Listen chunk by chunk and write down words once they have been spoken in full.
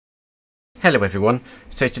Hello everyone,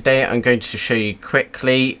 so today I'm going to show you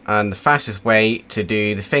quickly and the fastest way to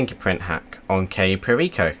do the fingerprint hack on Cayo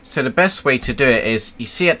Perico. So the best way to do it is, you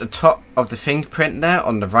see at the top of the fingerprint there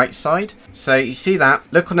on the right side, so you see that,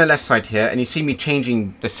 look on the left side here and you see me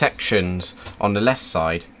changing the sections on the left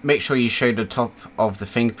side. Make sure you show the top of the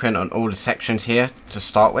fingerprint on all the sections here to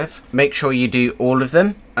start with. Make sure you do all of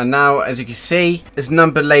them. And now, as you can see, there's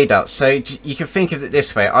number laid out. So you can think of it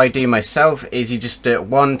this way. I do myself is you just do it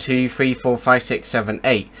 1, 2, 3, 4, 5, 6, 7,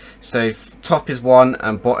 8. So top is 1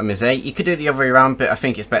 and bottom is 8. You could do it the other way around, but I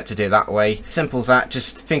think it's better to do it that way. Simple as that.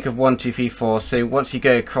 Just think of 1, 2, 3, 4. So once you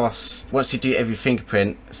go across, once you do every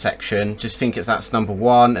fingerprint section, just think that's number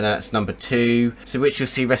 1 and that's number 2. So which you'll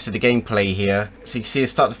see rest of the gameplay here. So you see,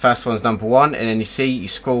 start the first one is number 1, and then you see you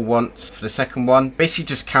scroll once for the second one. Basically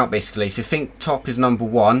just count basically. So think top is number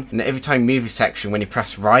 1, and every time you move your section, when you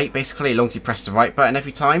press right, basically as long as you press the right button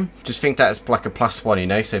every time, just think that it's like a +1, you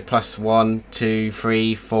know. So plus 1, 2,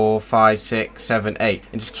 3, 4, 5, 6, 7, 8,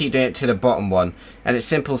 and just keep doing it to the bottom one. And it's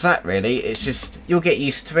simple as that really. It's just, you'll get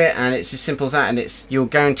used to it, and it's as simple as that, and you're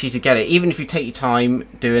guaranteed to get it. Even if you take your time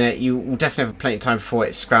doing it, you will definitely have plenty of time before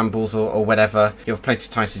it scrambles or whatever. You'll have plenty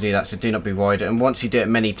of time to do that, so do not be worried. And once you do it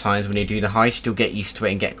many times when you do the heist, you'll get used to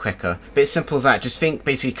it and get quicker. But it's simple as that. Just think,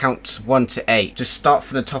 basically count 1 to 8. Just start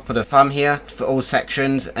from the top of the thumb here for all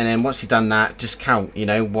sections, and then once you've done that, just count, you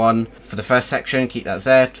know, 1 for the first section, keep that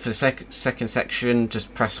there. For the second section,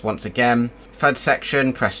 just press once again. Third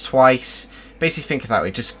section, press twice. Basically think of that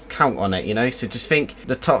way, just count on it, you know. So just think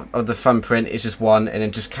the top of the thumbprint is just 1, and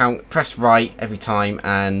then just count, press right every time,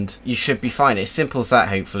 and you should be fine. It's simple as that,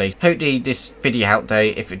 hopefully. Hopefully this video helped though.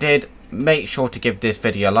 If it did, make sure to give this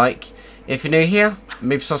video a like. If you're new here,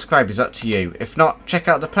 maybe subscribe, is up to you. If not, check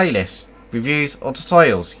out the playlist, reviews or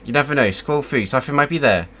tutorials. You never know, scroll through, something might be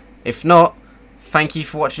there. If not, thank you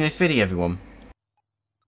for watching this video everyone.